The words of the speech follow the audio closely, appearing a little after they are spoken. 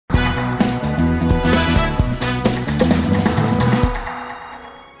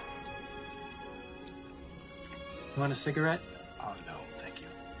want a cigarette? Oh, no, thank you.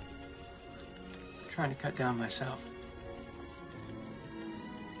 I'm trying to cut down myself.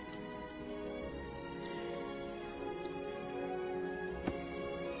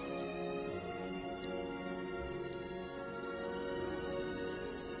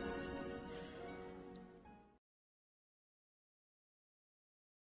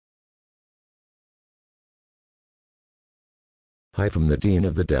 Hi from the Dean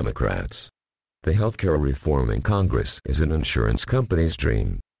of the Democrats. The healthcare reform in Congress is an insurance company's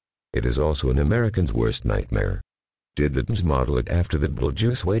dream. It is also an American's worst nightmare. Did the Dems model it after the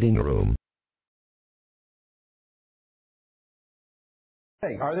Beetlejuice waiting room?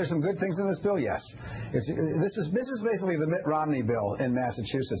 Hey, are there some good things in this bill? Yes. This is basically the Mitt Romney bill in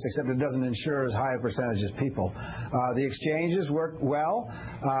Massachusetts, except it doesn't insure as high a percentage as people. The exchanges work well,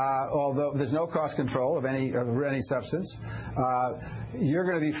 although there's no cost control of any substance. You're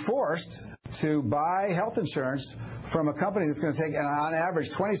going to be forced to buy health insurance from a company that's going to take, on average,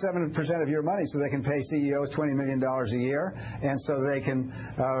 27% of your money, so they can pay CEOs $20 million a year, and so they can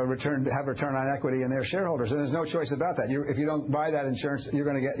have return on equity in their shareholders. And there's no choice about that. If you don't buy that insurance, you're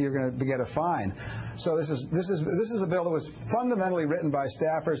going to get a fine. So this is a bill that was fundamentally written by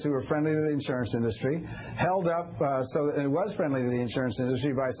staffers who were friendly to the insurance industry, held up so that it was friendly to the insurance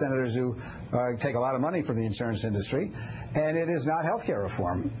industry by senators who take a lot of money from the insurance industry, and it is not health care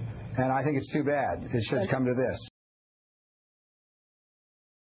reform. And I think it's too bad. It should come to this.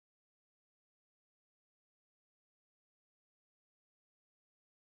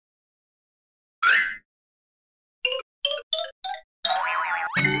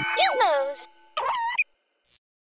 Gizmos!